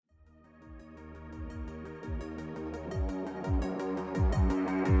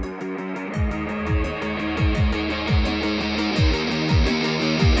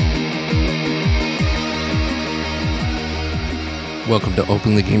Welcome to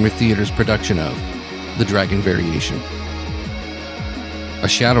Openly Gamer Theater's production of The Dragon Variation, a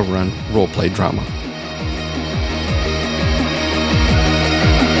Shadowrun roleplay drama.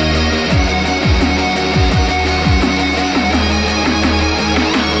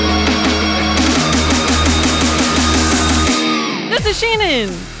 This is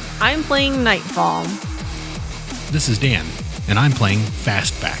Shannon. I'm playing Nightfall. This is Dan, and I'm playing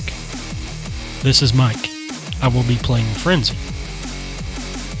Fastback. This is Mike. I will be playing Frenzy.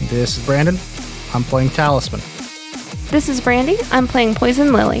 This is Brandon. I'm playing Talisman. This is Brandy. I'm playing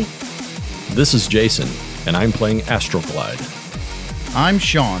Poison Lily. This is Jason, and I'm playing Astroglide. I'm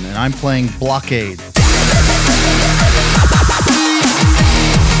Sean, and I'm playing Blockade.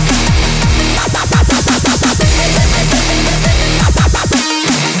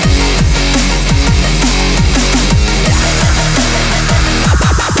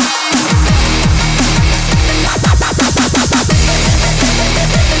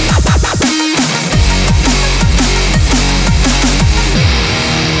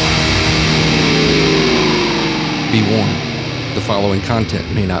 Be warned, the following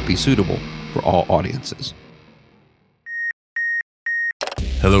content may not be suitable for all audiences.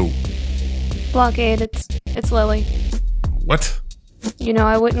 Hello. Blockade, it's Lily. What? You know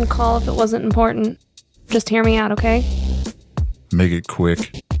I wouldn't call if it wasn't important. Just hear me out, okay? Make it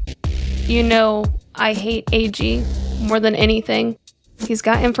quick. You know I hate AG more than anything. He's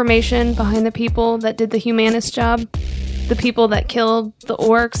got information behind the people that did the humanist job. The people that killed the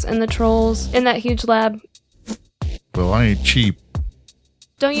orcs and the trolls in that huge lab. Well, I ain't cheap.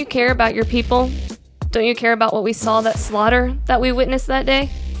 Don't you care about your people? Don't you care about what we saw, that slaughter that we witnessed that day?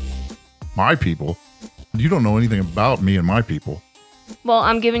 My people? You don't know anything about me and my people. Well,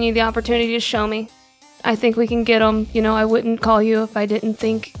 I'm giving you the opportunity to show me. I think we can get them. You know, I wouldn't call you if I didn't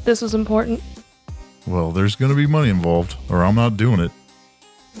think this was important. Well, there's gonna be money involved, or I'm not doing it.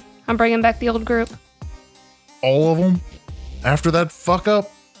 I'm bringing back the old group. All of them? After that fuck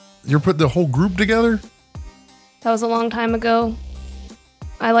up? You're putting the whole group together? That was a long time ago.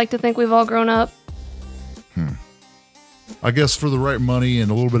 I like to think we've all grown up. I guess for the right money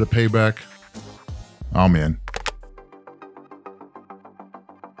and a little bit of payback, I'm in.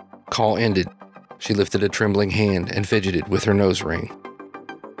 Call ended. She lifted a trembling hand and fidgeted with her nose ring.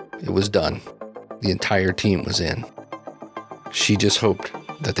 It was done. The entire team was in. She just hoped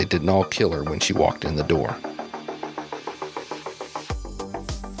that they didn't all kill her when she walked in the door.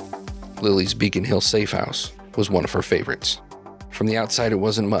 Lily's Beacon Hill safe house was one of her favorites. From the outside, it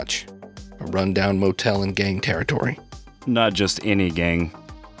wasn't much. A rundown motel in gang territory. Not just any gang.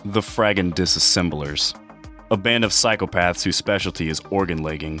 The Fraggin' Disassemblers. A band of psychopaths whose specialty is organ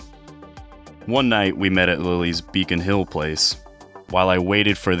legging. One night, we met at Lily's Beacon Hill place. While I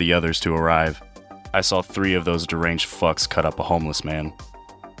waited for the others to arrive, I saw 3 of those deranged fucks cut up a homeless man.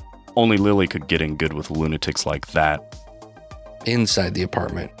 Only Lily could get in good with lunatics like that. Inside the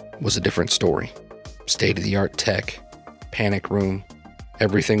apartment was a different story. State-of-the-art tech, panic room,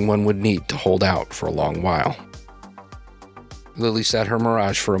 everything one would need to hold out for a long while. Lily sat her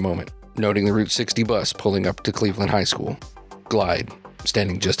Mirage for a moment, noting the Route 60 bus pulling up to Cleveland High School. Glide,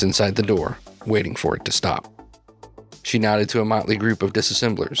 standing just inside the door, waiting for it to stop. She nodded to a motley group of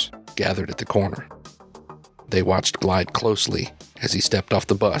disassemblers gathered at the corner. They watched Glide closely as he stepped off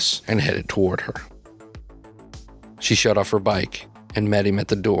the bus and headed toward her. She shut off her bike and met him at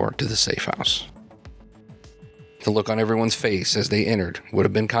the door to the safe house. The look on everyone's face as they entered would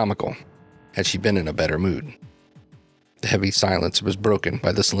have been comical had she been in a better mood. The heavy silence was broken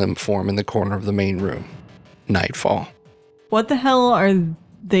by the slim form in the corner of the main room. Nightfall. What the hell are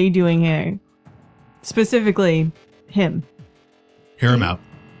they doing here? Specifically, him. Hear him out.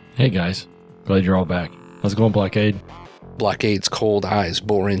 Hey guys, glad you're all back. How's it going, Blockade? Blockade's cold eyes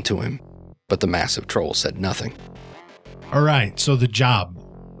bore into him, but the massive troll said nothing. All right, so the job.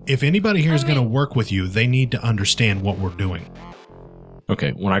 If anybody here is going to work with you, they need to understand what we're doing.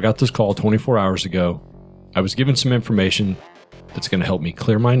 Okay, when I got this call 24 hours ago, I was given some information that's going to help me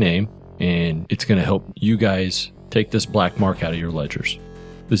clear my name, and it's going to help you guys take this black mark out of your ledgers.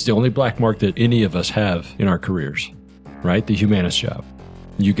 This is the only black mark that any of us have in our careers, right? The humanist job.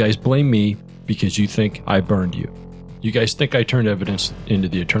 You guys blame me because you think I burned you. You guys think I turned evidence into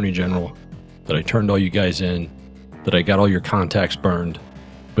the Attorney General, that I turned all you guys in, that I got all your contacts burned,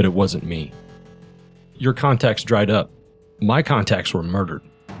 but it wasn't me. Your contacts dried up. My contacts were murdered.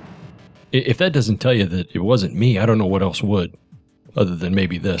 If that doesn't tell you that it wasn't me, I don't know what else would, other than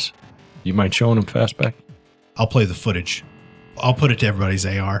maybe this. You mind showing them Fastback? I'll play the footage. I'll put it to everybody's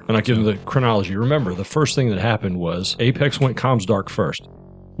AR. And I'll give them the chronology. Remember, the first thing that happened was Apex went comms dark first,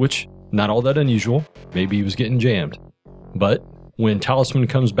 which, not all that unusual. Maybe he was getting jammed. But When Talisman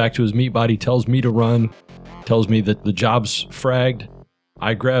comes back to his meat body, tells me to run, tells me that the job's fragged,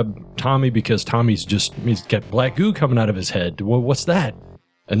 I grab Tommy because he's got black goo coming out of his head. What's that?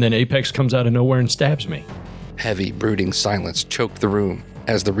 And then Apex comes out of nowhere and stabs me. Heavy, brooding silence choked the room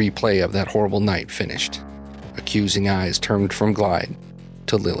as the replay of that horrible night finished. Accusing eyes turned from Glide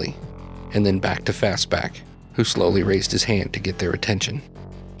to Lily, and then back to Fastback, who slowly raised his hand to get their attention.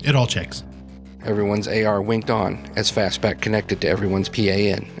 It all checks. Everyone's AR winked on as Fastback connected to everyone's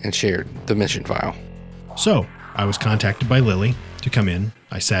PAN and shared the mission file. So, I was contacted by Lily to come in.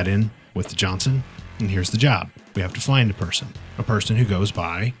 I sat in with the Johnson, and here's the job. We have to find a person who goes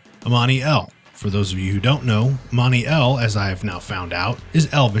by Amani L. For those of you who don't know, Amani L, as I have now found out,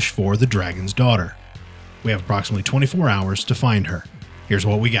 is Elvish for the Dragon's Daughter. We have approximately 24 hours to find her. Here's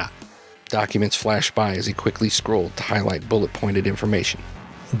what we got. Documents flashed by as he quickly scrolled to highlight bullet-pointed information.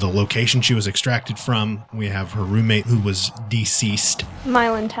 The location she was extracted from. We have her roommate who was deceased.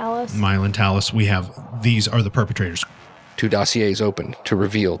 Mylan Talus. We have, these are the perpetrators. 2 dossiers opened to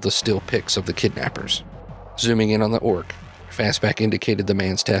reveal the still pics of the kidnappers. Zooming in on the orc, Fastback indicated the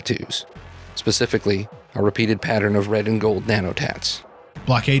man's tattoos. Specifically, a repeated pattern of red and gold nanotats.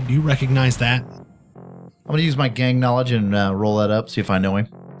 Blockade, do you recognize that? I'm going to use my gang knowledge and roll that up, see if I know him.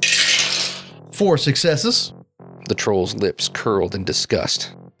 4 successes. The troll's lips curled in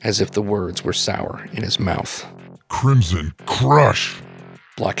disgust, as if the words were sour in his mouth. Crimson Crush!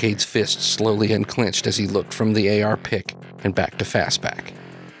 Blockade's fist slowly unclenched as he looked from the AR pick and back to Fastback.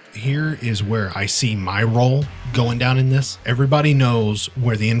 Here is where I see my role going down in this. Everybody knows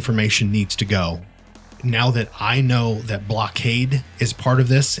where the information needs to go. Now that I know that Blockade is part of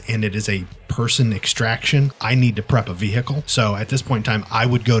this and it is a person extraction, I need to prep a vehicle. So at this point in time, I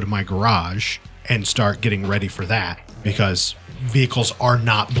would go to my garage and start getting ready for that because vehicles are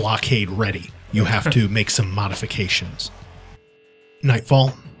not Blockade ready. You have to make some modifications.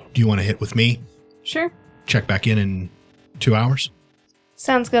 Nightfall, do you want to hit with me? Sure. Check back in 2 hours?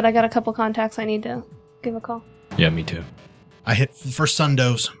 Sounds good. I got a couple contacts I need to give a call. Yeah, me too. I hit for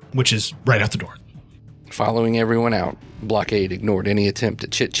Sundo's, which is right out the door. Following everyone out, Blockade ignored any attempt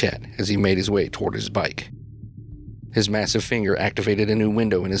at chit-chat as he made his way toward his bike. His massive finger activated a new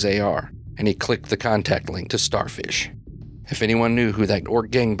window in his AR, and he clicked the contact link to Starfish. If anyone knew who that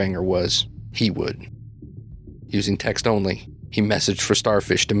orc gangbanger was, he would. Using text only, he messaged for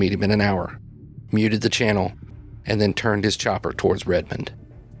Starfish to meet him in an hour, muted the channel, and then turned his chopper towards Redmond.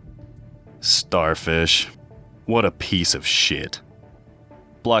 Starfish. What a piece of shit.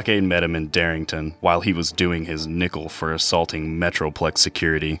 Blockade met him in Darrington while he was doing his nickel for assaulting Metroplex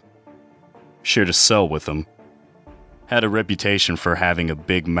security. Shared a cell with him. Had a reputation for having a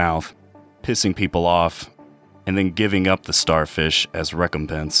big mouth, pissing people off, and then giving up the Starfish as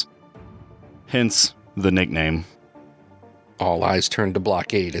recompense. Hence, the nickname. All eyes turned to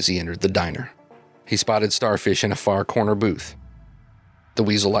Blockade as he entered the diner. He spotted Starfish in a far corner booth. The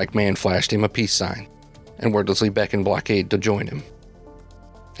weasel-like man flashed him a peace sign and wordlessly beckoned Blockade to join him.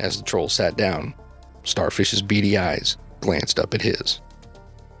 As the troll sat down, Starfish's beady eyes glanced up at his.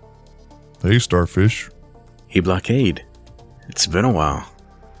 Hey, Starfish. Hey, Blockade. It's been a while.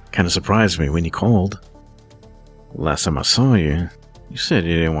 Kind of surprised me when you called. Last time I saw you, you said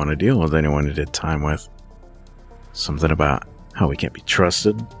you didn't want to deal with anyone you did time with. Something about how we can't be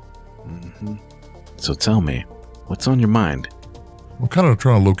trusted. Mm-hmm. So tell me, what's on your mind? I'm kind of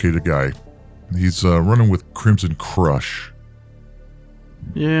trying to locate a guy. He's running with Crimson Crush.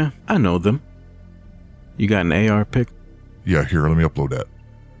 Yeah, I know them. You got an AR pic? Yeah, here, let me upload that.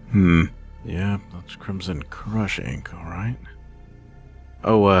 Yeah, that's Crimson Crush Inc., alright?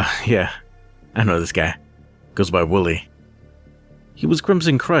 Oh, yeah. I know this guy. Goes by Wooly. He was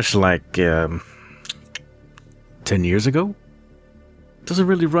Crimson Crush like, 10 years ago? Doesn't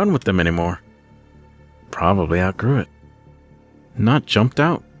really run with them anymore. Probably outgrew it. Not jumped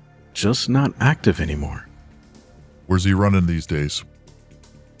out, just not active anymore. Where's he running these days?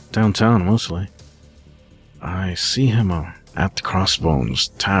 Downtown, mostly. I see him at the Crossbones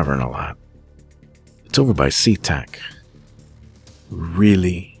Tavern a lot. It's over by SeaTac.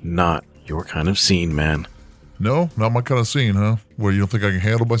 Really not your kind of scene, man. No, not my kind of scene, huh? Well, you don't think I can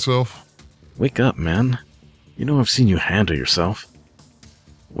handle myself? Wake up, man. You know I've seen you handle yourself.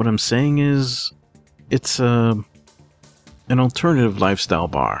 What I'm saying is, it's an alternative lifestyle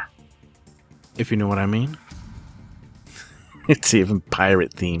bar. If you know what I mean. It's even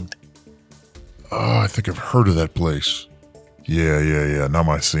pirate themed. Oh, I think I've heard of that place. Yeah, not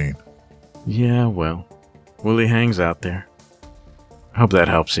my scene. Yeah, well, Willie hangs out there. I hope that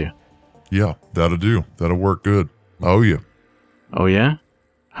helps you. Yeah, that'll do. That'll work good. I owe you. Oh yeah?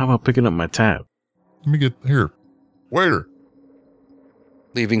 How about picking up my tab? Let me get here. Waiter.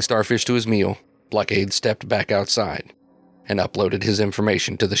 Leaving Starfish to his meal, Blockade stepped back outside and uploaded his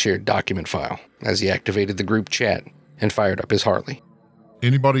information to the shared document file as he activated the group chat and fired up his Harley.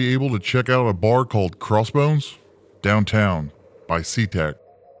 Anybody able to check out a bar called Crossbones? Downtown, by SeaTac.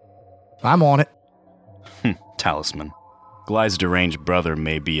 I'm on it. Talisman. Glyde's deranged brother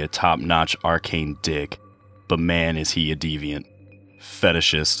may be a top-notch arcane dick, but man is he a deviant.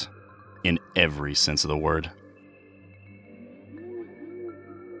 Fetishist in every sense of the word.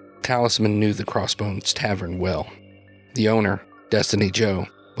 Talisman knew the Crossbones Tavern well. The owner, Destiny Joe,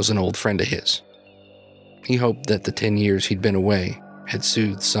 was an old friend of his. He hoped that the 10 years he'd been away had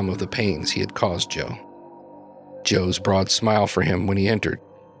soothed some of the pains he had caused Joe. Joe's broad smile for him when he entered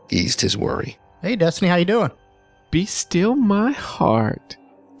eased his worry. Hey, Destiny, how you doing? Be still my heart.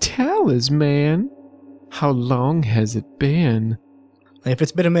 Talisman, how long has it been? If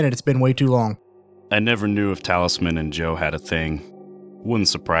it's been a minute, it's been way too long. I never knew if Talisman and Joe had a thing. Wouldn't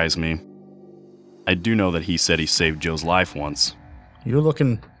surprise me. I do know that he said he saved Joe's life once. You're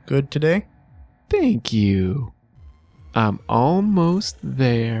looking good today. Thank you. I'm almost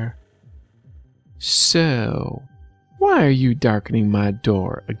there. So, why are you darkening my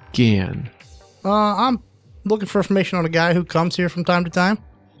door again? I'm looking for information on a guy who comes here from time to time.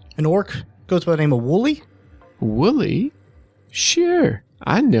 An orc, goes by the name of Wooly. Wooly? Sure,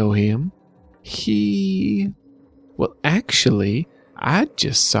 I know him. Well, actually, I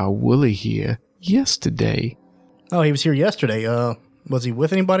just saw Wooly here yesterday. Oh, he was here yesterday. Was he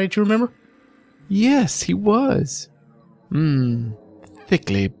with anybody that you remember? Yes, he was.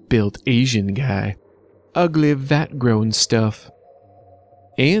 Thickly built Asian guy. Ugly vat-grown stuff.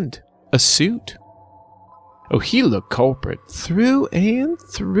 And a suit. Oh, he looked corporate through and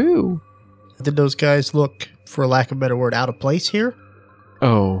through. Did those guys look, for lack of a better word, out of place here?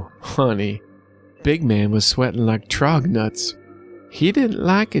 Oh, honey. Big man was sweating like trog nuts. He didn't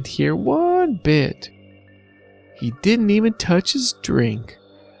like it here one bit. He didn't even touch his drink.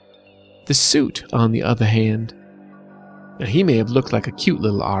 The suit, on the other hand, now he may have looked like a cute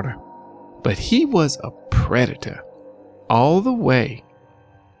little otter, but he was a predator. All the way.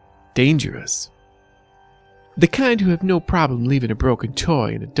 Dangerous. The kind who have no problem leaving a broken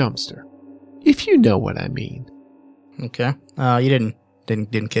toy in a dumpster. If you know what I mean. Okay. You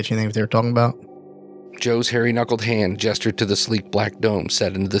didn't catch anything that they were talking about? Joe's hairy-knuckled hand gestured to the sleek black dome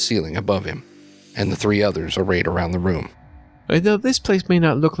set into the ceiling above him, and the three others arrayed around the room. Though this place may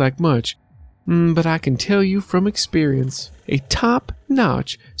not look like much, but I can tell you from experience, a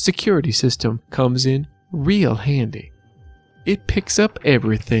top-notch security system comes in real handy. It picks up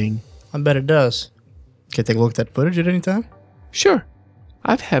everything. I bet it does. Can I take a look at that footage at any time? Sure.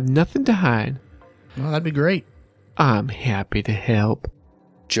 I've had nothing to hide. Well, that'd be great. I'm happy to help.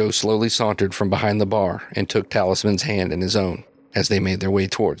 Joe slowly sauntered from behind the bar and took Talisman's hand in his own as they made their way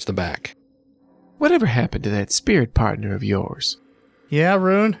towards the back. Whatever happened to that spirit partner of yours? Yeah,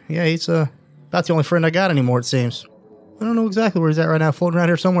 Rune. Yeah, he's about the only friend I got anymore, it seems. I don't know exactly where he's at right now, floating around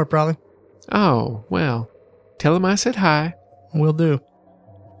here somewhere, probably. Oh, well. Tell him I said hi. Will do.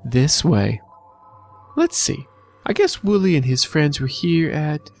 This way. Let's see. I guess Wooly and his friends were here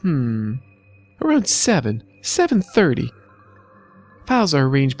at, around 7:30. Files are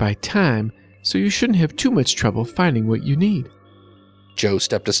arranged by time, so you shouldn't have too much trouble finding what you need. Joe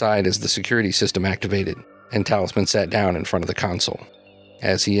stepped aside as the security system activated, and Talisman sat down in front of the console.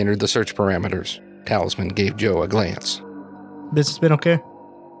 As he entered the search parameters, Talisman gave Joe a glance. Business been okay?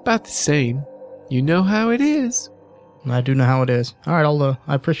 About the same. You know how it is. I do know how it is. All right,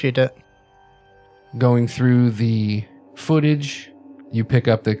 I appreciate that. Going through the footage, you pick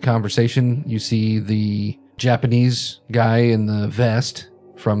up the conversation. You see the Japanese guy in the vest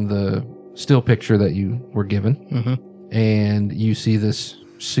from the still picture that you were given. Mm-hmm. And you see this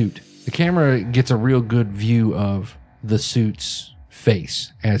suit. The camera gets a real good view of the suit's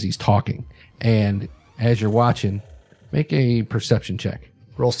face as he's talking. And as you're watching, make a perception check.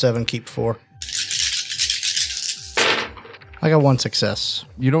 Roll 7, keep 4. I got 1 success.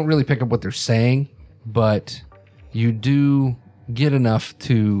 You don't really pick up what they're saying, but you do get enough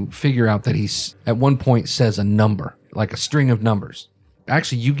to figure out that he's at one point says a number, like a string of numbers.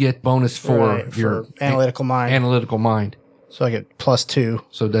 Actually, you get bonus for your analytical mind. Analytical mind. So I get +2.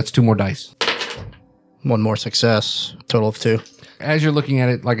 So that's 2 more dice. 1 more success. Total of 2. As you're looking at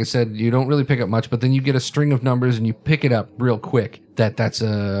it, like I said, you don't really pick up much, but then you get a string of numbers and you pick it up real quick that's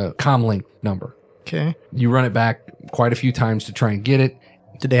a comlink number. Okay. You run it back quite a few times to try and get it.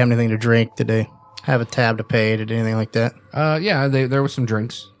 Did they have anything to drink? Did they have a tab to pay? Did anything like that? Yeah, there were some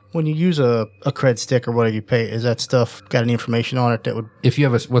drinks. When you use a cred stick or whatever you pay, is that stuff got any information on it that would... If you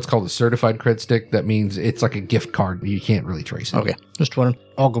have what's called a certified cred stick, that means it's like a gift card. You can't really trace it. Okay, just wondering.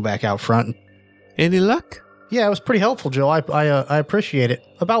 I'll go back out front. Any luck? Yeah, it was pretty helpful, Joe. I appreciate it.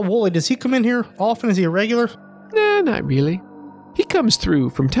 About Wooly, does he come in here often? Is he a regular? Nah, not really. He comes through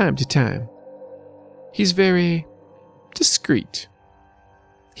from time to time. He's very discreet.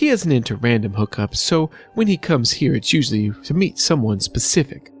 He isn't into random hookups, so when he comes here, it's usually to meet someone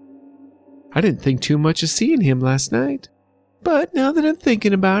specific. I didn't think too much of seeing him last night, but now that I'm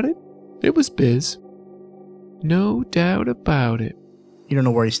thinking about it, it was Biz. No doubt about it. You don't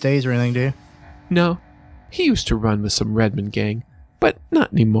know where he stays or anything, do you? No, he used to run with some Redmond gang, but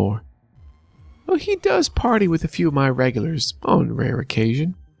not anymore. Oh, he does party with a few of my regulars on rare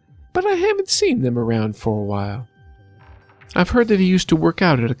occasion, but I haven't seen them around for a while. I've heard that he used to work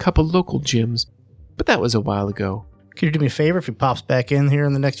out at a couple local gyms, but that was a while ago. Could you do me a favor if he pops back in here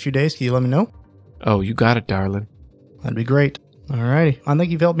in the next few days? Can you let me know? Oh, you got it, darling. That'd be great. Alrighty. I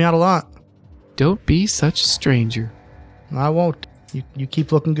think you've helped me out a lot. Don't be such a stranger. I won't. You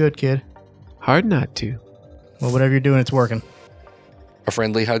keep looking good, kid. Hard not to. Well, whatever you're doing, it's working. A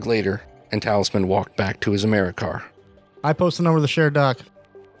friendly hug later, and Talisman walked back to his Americar. I post the number of the shared dock.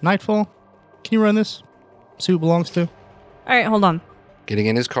 Nightfall, can you run this? See who it belongs to? All right, hold on. Getting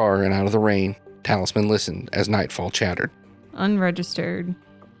in his car and out of the rain, Talisman listened as Nightfall chattered. Unregistered.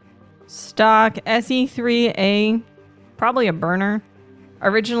 Stock SE3A. Probably a burner.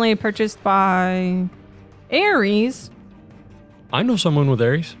 Originally purchased by Ares. I know someone with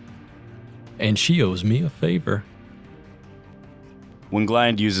Ares, and she owes me a favor. When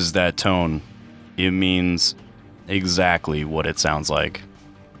Glide uses that tone, it means exactly what it sounds like.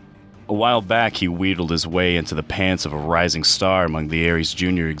 A while back, he wheedled his way into the pants of a rising star among the Ares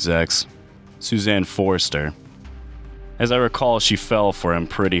junior execs, Suzanne Forrester. As I recall, she fell for him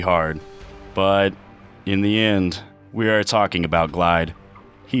pretty hard. But in the end, we are talking about Glide.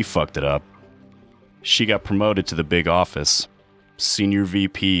 He fucked it up. She got promoted to the big office, Senior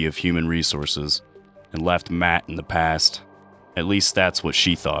VP of Human Resources, and left Matt in the past. At least that's what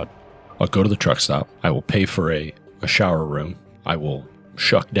she thought. I'll go to the truck stop. I will pay for a shower room. I will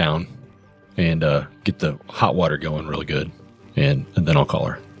shuck down and get the hot water going really good. And then I'll call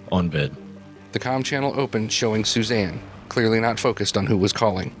her on vid. The comm channel opened, showing Suzanne, clearly not focused on who was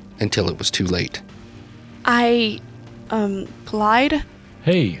calling, until it was too late. Glide?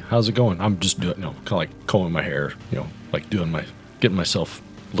 Hey, how's it going? I'm just doing, kind of like combing my hair, like getting myself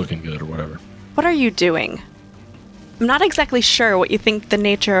looking good or whatever. What are you doing? I'm not exactly sure what you think the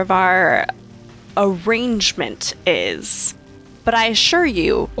nature of our arrangement is, but I assure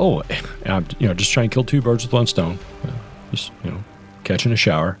you... Oh, I'm, just trying to kill two birds with one stone. Just, catching a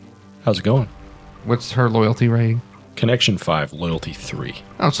shower. How's it going? What's her loyalty rating? Connection 5, loyalty 3.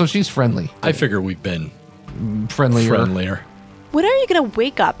 Oh, so she's friendly. I figure we've been friendlier. When are you going to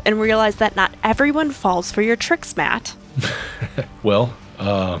wake up and realize that not everyone falls for your tricks, Matt? Well,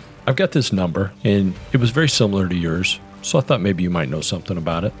 I've got this number, and it was very similar to yours, so I thought maybe you might know something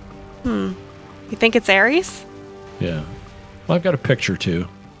about it. You think it's Ares? Yeah. Well, I've got a picture, too.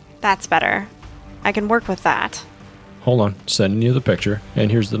 That's better. I can work with that. Hold on, sending you the picture,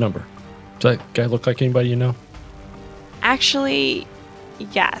 and here's the number. Does that guy look like anybody you know? Actually,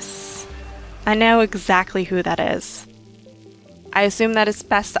 yes. I know exactly who that is. I assume that it's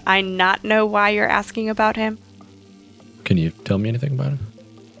best I not know why you're asking about him. Can you tell me anything about him?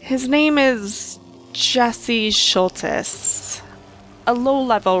 His name is Jesse Schultes, a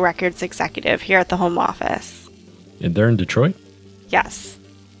low-level records executive here at the home office. And they're in Detroit? Yes.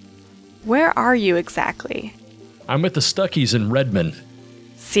 Where are you exactly? I'm with the Stuckies in Redmond.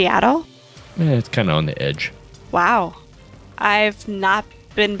 Seattle? It's kind of on the edge. Wow. I've not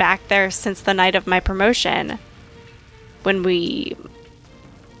been back there since the night of my promotion. Schultes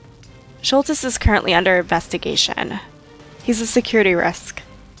is currently under investigation. He's a security risk.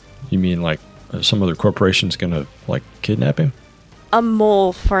 You mean like some other corporation's gonna, kidnap him? A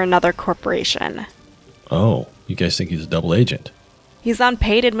mole for another corporation. Oh, you guys think he's a double agent? He's on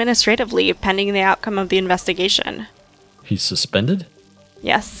paid administrative leave pending the outcome of the investigation. He's suspended?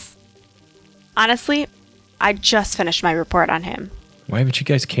 Yes. Honestly, I just finished my report on him. Why haven't you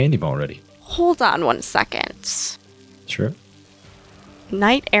guys canned him already? Hold on 1 second. Sure.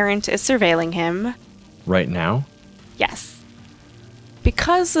 Knight Errant is surveilling him. Right now? Yes.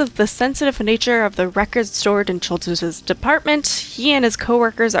 Because of the sensitive nature of the records stored in Schultes' department, he and his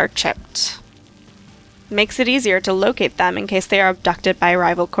coworkers are chipped. Makes it easier to locate them in case they are abducted by a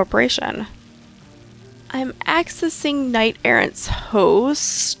rival corporation. I'm accessing Knight Errant's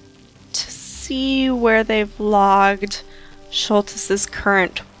host to see where they've logged Schultes'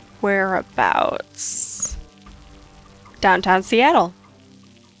 current whereabouts? Downtown Seattle.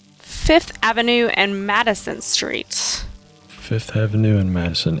 5th Avenue and Madison Street. 5th Avenue and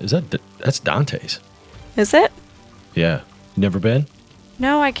Madison. That's Dante's? Is it? Yeah. Never been?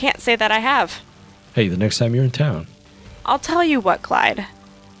 No, I can't say that I have. Hey, the next time you're in town. I'll tell you what, Clyde.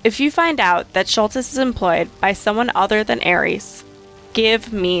 If you find out that Schultz is employed by someone other than Ares,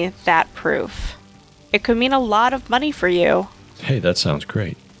 give me that proof. It could mean a lot of money for you. Hey, that sounds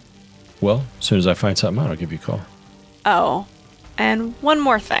great. Well, as soon as I find something out, I'll give you a call. Oh, and one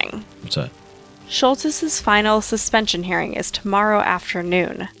more thing. What's that? Schultz's final suspension hearing is tomorrow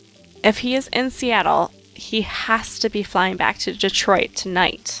afternoon. If he is in Seattle, he has to be flying back to Detroit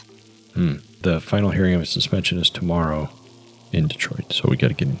tonight. The final hearing of his suspension is tomorrow in Detroit, so we got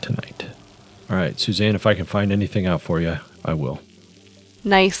to get in tonight. All right, Suzanne, if I can find anything out for you, I will.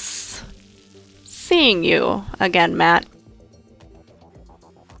 Nice seeing you again, Matt.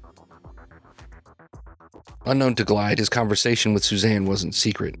 Unknown to Glide, his conversation with Suzanne wasn't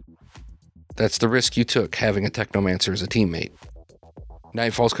secret. That's the risk you took having a technomancer as a teammate.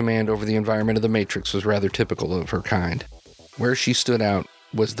 Nightfall's command over the environment of the Matrix was rather typical of her kind. Where she stood out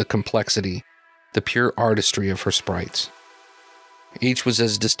was the complexity, the pure artistry of her sprites. Each was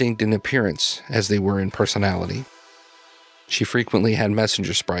as distinct in appearance as they were in personality. She frequently had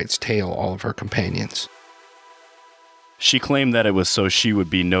messenger sprites tail all of her companions. She claimed that it was so she would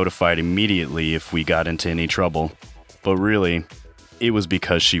be notified immediately if we got into any trouble, but really, it was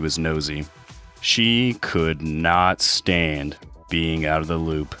because she was nosy. She could not stand being out of the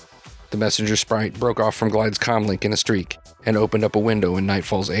loop. The messenger sprite broke off from Glide's comlink in a streak and opened up a window in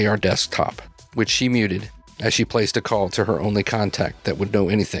Nightfall's AR desktop, which she muted as she placed a call to her only contact that would know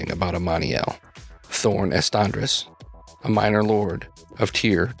anything about Amaniel, Thorn Estandris, a minor lord of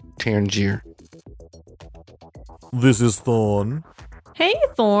Tangier. This is Thorn. Hey,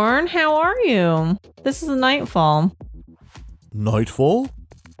 Thorn, how are you? This is Nightfall. Nightfall?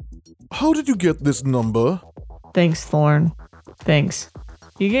 How did you get this number? Thanks, Thorn. Thanks.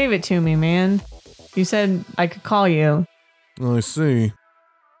 You gave it to me, man. You said I could call you. I see.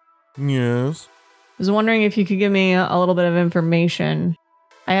 Yes? I was wondering if you could give me a little bit of information.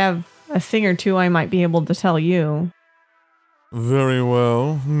 I have a thing or two I might be able to tell you. Very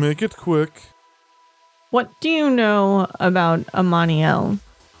well. Make it quick. What do you know about Amaniel?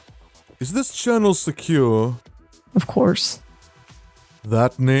 Is this channel secure? Of course.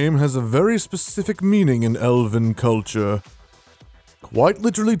 That name has a very specific meaning in Elven culture. Quite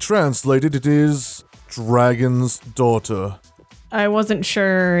literally translated, it is Dragon's Daughter. I wasn't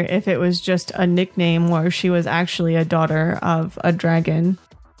sure if it was just a nickname or she was actually a daughter of a dragon.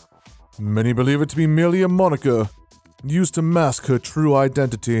 Many believe it to be merely a moniker, used to mask her true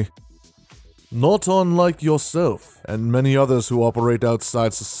identity. Not unlike yourself and many others who operate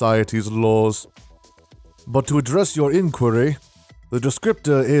outside society's laws. But to address your inquiry, the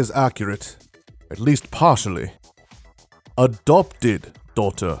descriptor is accurate, at least partially. Adopted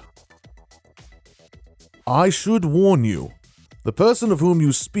daughter. I should warn you, the person of whom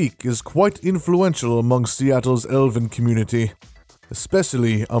you speak is quite influential among Seattle's Elven community,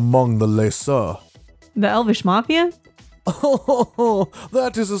 especially among the Lesser. The Elvish Mafia? Oh,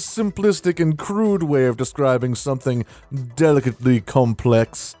 that is a simplistic and crude way of describing something delicately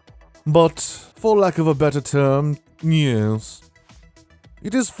complex. But, for lack of a better term, yes.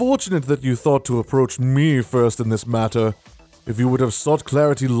 It is fortunate that you thought to approach me first in this matter. If you would have sought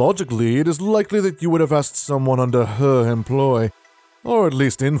clarity logically, it is likely that you would have asked someone under her employ, or at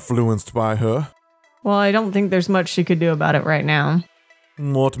least influenced by her. Well, I don't think there's much she could do about it right now.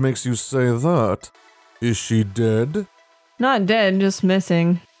 What makes you say that? Is she dead? Not dead, just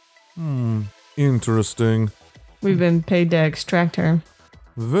missing. Interesting. We've been paid to extract her.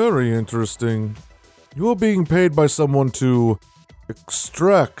 Very interesting. You're being paid by someone to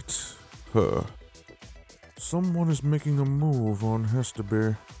extract her. Someone is making a move on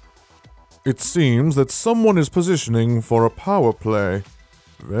Hestaby. It seems that someone is positioning for a power play.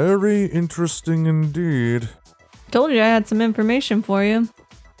 Very interesting indeed. Told you I had some information for you.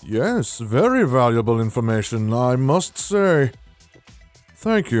 Yes, very valuable information, I must say.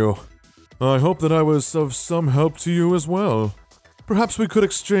 Thank you. I hope that I was of some help to you as well. Perhaps we could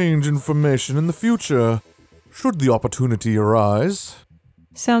exchange information in the future, should the opportunity arise.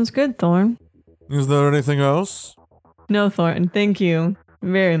 Sounds good, Thorn. Is there anything else? No, Thorn, thank you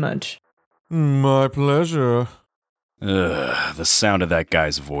very much. My pleasure. The sound of that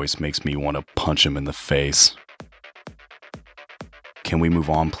guy's voice makes me want to punch him in the face. Can we move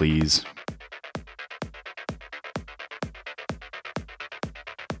on, please?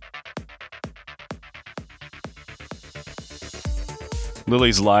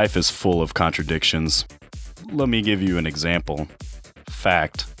 Lily's life is full of contradictions. Let me give you an example.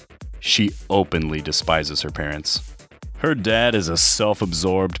 Fact. She openly despises her parents. Her dad is a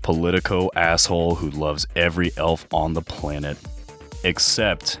self-absorbed politico asshole who loves every elf on the planet,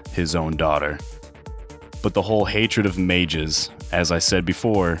 except his own daughter. But the whole hatred of mages, as I said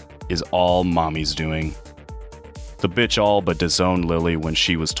before, is all Mommy's doing. The bitch all but disowned Lily when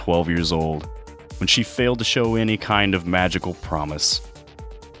she was 12 years old, when she failed to show any kind of magical promise.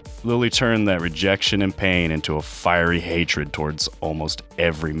 Lily turned that rejection and pain into a fiery hatred towards almost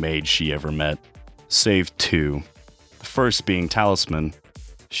every mage she ever met, save two. The first being Talisman.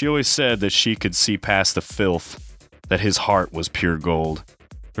 She always said that she could see past the filth, that his heart was pure gold,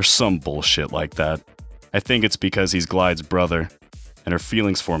 or some bullshit like that. I think it's because he's Glide's brother, and her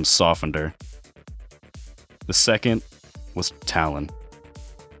feelings for him softened her. The second was Talon.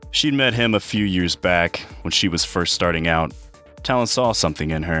 She'd met him a few years back when she was first starting out. Talon saw something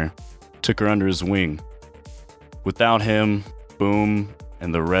in her, took her under his wing. Without him, Boom,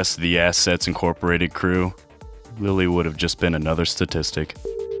 and the rest of the Assets Incorporated crew, Lily would have just been another statistic.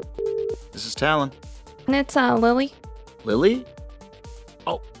 This is Talon. And it's Lily. Lily?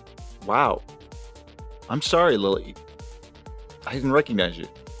 Oh, wow. I'm sorry, Lily. I didn't recognize you.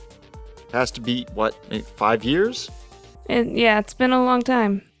 It has to be, what, maybe 5 years? Yeah, it's been a long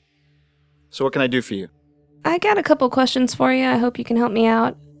time. So what can I do for you? I got a couple questions for you. I hope you can help me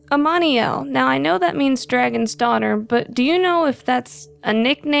out. Amaniel. Now, I know that means dragon's daughter, but do you know if that's a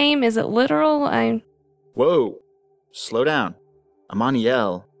nickname? Is it literal? Whoa. Slow down.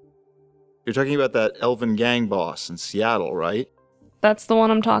 Amaniel. You're talking about that elven gang boss in Seattle, right? That's the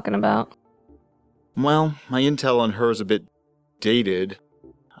one I'm talking about. Well, my intel on her is a bit dated.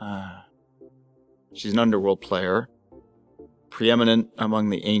 She's an underworld player. Preeminent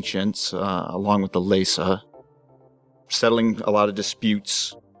among the ancients, along with the Lesa. Settling a lot of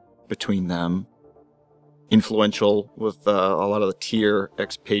disputes between them. Influential with a lot of the tier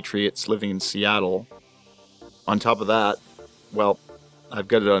expatriates living in Seattle. On top of that, well, I've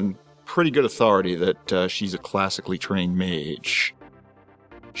got it on pretty good authority that she's a classically trained mage.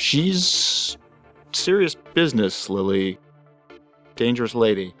 She's serious business, Lily. Dangerous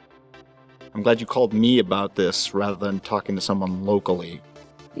lady. I'm glad you called me about this rather than talking to someone locally.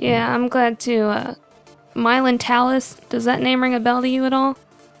 Yeah, I'm glad to. Mylan Talus, does that name ring a bell to you at all?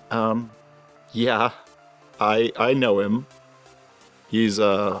 Yeah. I know him. He's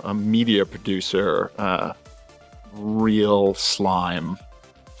a media producer. Real slime.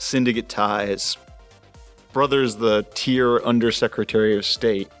 Syndicate ties. Brother's the tier undersecretary of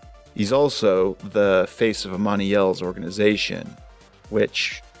state. He's also the face of Amaniel's organization,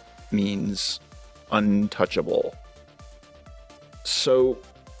 which means untouchable. So,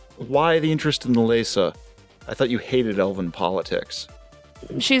 why the interest in the Lesa? I thought you hated elven politics.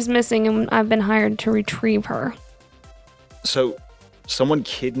 She's missing and I've been hired to retrieve her. So, someone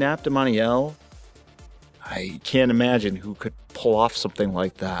kidnapped Amaniel? I can't imagine who could pull off something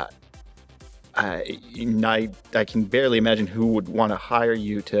like that. I can barely imagine who would want to hire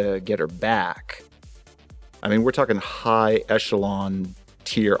you to get her back. I mean, we're talking high echelon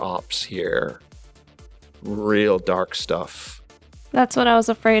tier ops here. Real dark stuff. That's what I was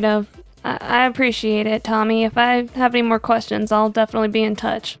afraid of. I appreciate it, Tommy. If I have any more questions, I'll definitely be in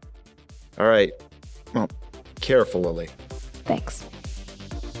touch. All right. Well, careful, Lily. Thanks.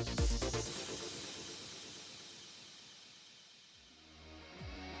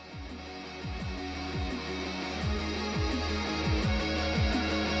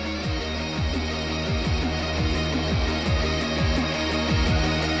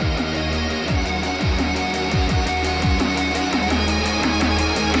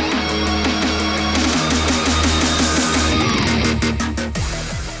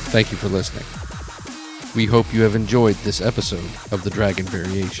 Thank you for listening. We hope you have enjoyed this episode of The Dragon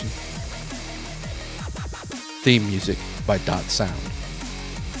Variation. Theme music by Dot Sound.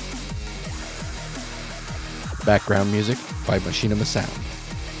 Background music by Machinima Sound.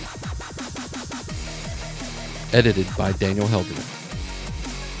 Edited by Daniel Helderman.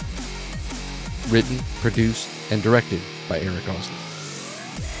 Written, produced, and directed by Eric Osley.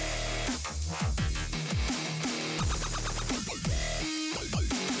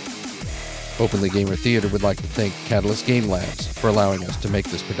 Openly Gamer Theater would like to thank Catalyst Game Labs for allowing us to make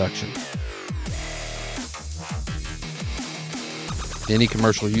this production. Any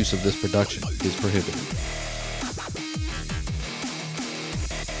commercial use of this production is prohibited.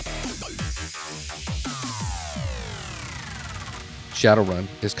 Shadowrun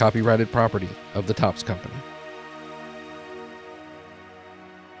is copyrighted property of the Topps Company.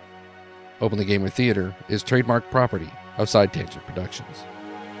 Openly Gamer Theater is trademark property of Side Tangent Productions.